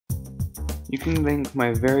You can thank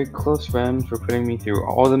my very close friend for putting me through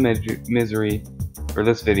all the misery for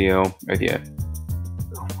this video right here.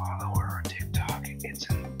 Go follow her on TikTok. It's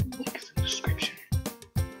in the links in the description.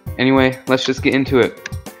 Anyway, let's just get into it.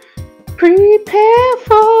 Prepare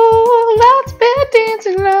for lots of bad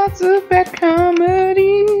dancing, lots of bad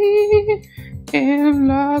comedy, and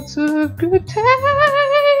lots of good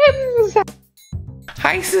times.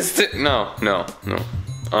 Hi, sister. No.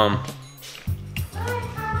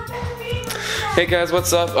 Hey guys,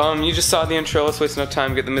 what's up? You just saw the intro. Let's waste no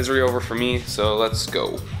time. Get the misery over for me. So let's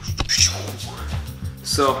go.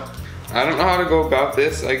 So I don't know how to go about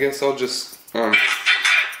this. I guess I'll just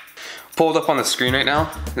pull it up on the screen right now.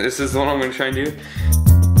 This is the one I'm going to try and do.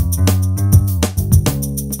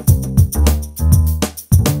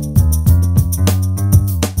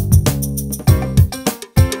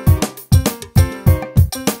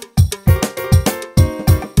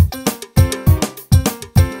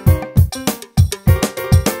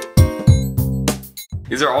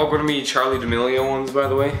 These are all going to be Charli D'Amelio ones, by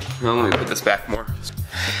the way. Well, let me put this back more.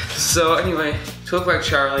 So anyway, to look like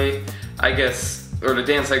Charli, I guess, or to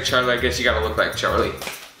dance like Charli, I guess you gotta look like Charli.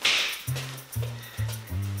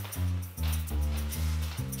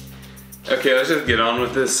 Okay, let's just get on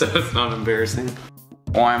with this so it's not embarrassing.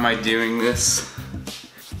 Why am I doing this?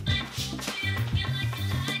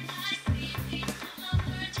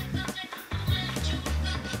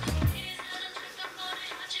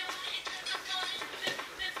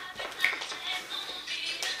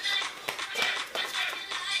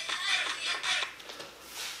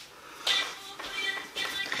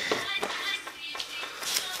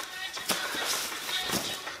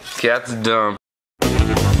 Okay, that's dumb.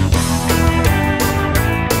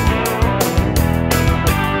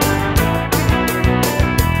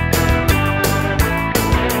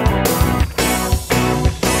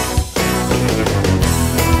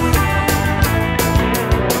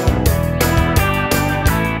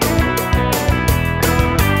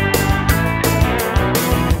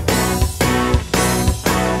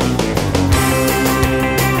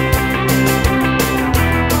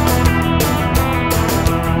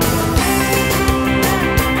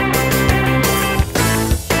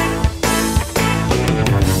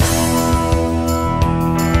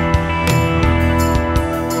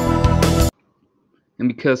 And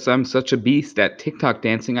because I'm such a beast at TikTok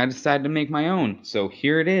dancing, I decided to make my own. So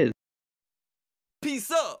here it is. Peace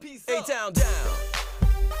up, A-Town down.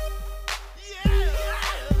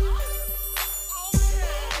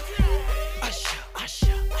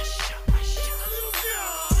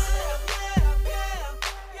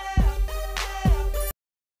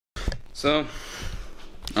 So,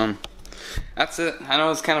 that's it. I know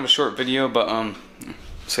it's kind of a short video, but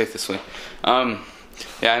say it this way.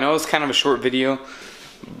 Yeah, I know it's kind of a short video,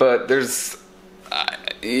 but there's,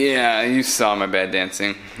 yeah, you saw my bad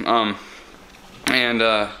dancing.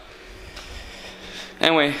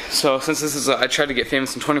 Anyway, so since this is I tried to get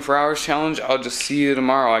famous in 24 hours challenge, I'll just see you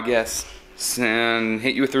tomorrow, I guess, and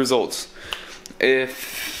hit you with the results.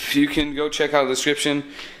 If you can go check out the description,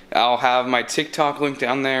 I'll have my TikTok link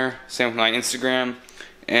down there, same with my Instagram,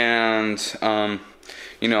 and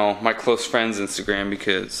you know, my close friend's Instagram,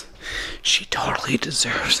 because she totally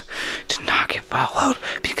deserves to not get followed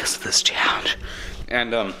because of this challenge.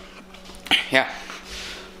 And yeah,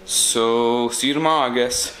 so see you tomorrow, I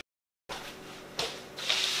guess.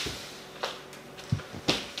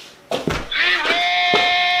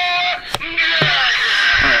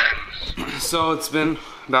 Alright, so it's been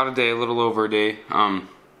about a day, a little over a day,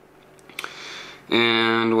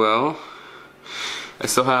 and well, I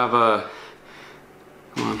still have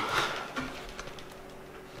come on,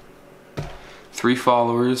 3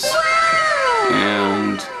 followers,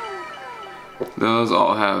 and those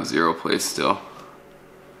all have 0 plays still.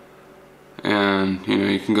 And you know,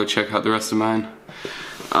 you can go check out the rest of mine.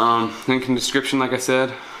 Link in the description, like I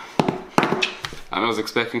said. I was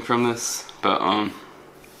expecting from this, but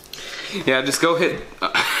yeah, just go hit.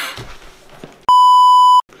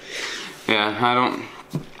 Yeah, I don't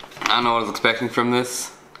know what I was expecting from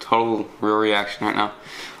this. Total real reaction right now.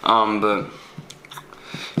 But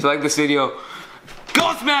if you like this video,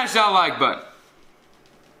 go smash that like button.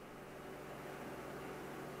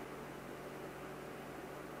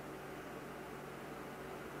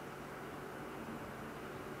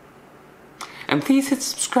 And please hit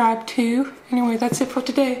subscribe too. Anyway, that's it for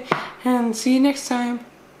today, and see you next time.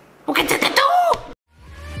 Okay.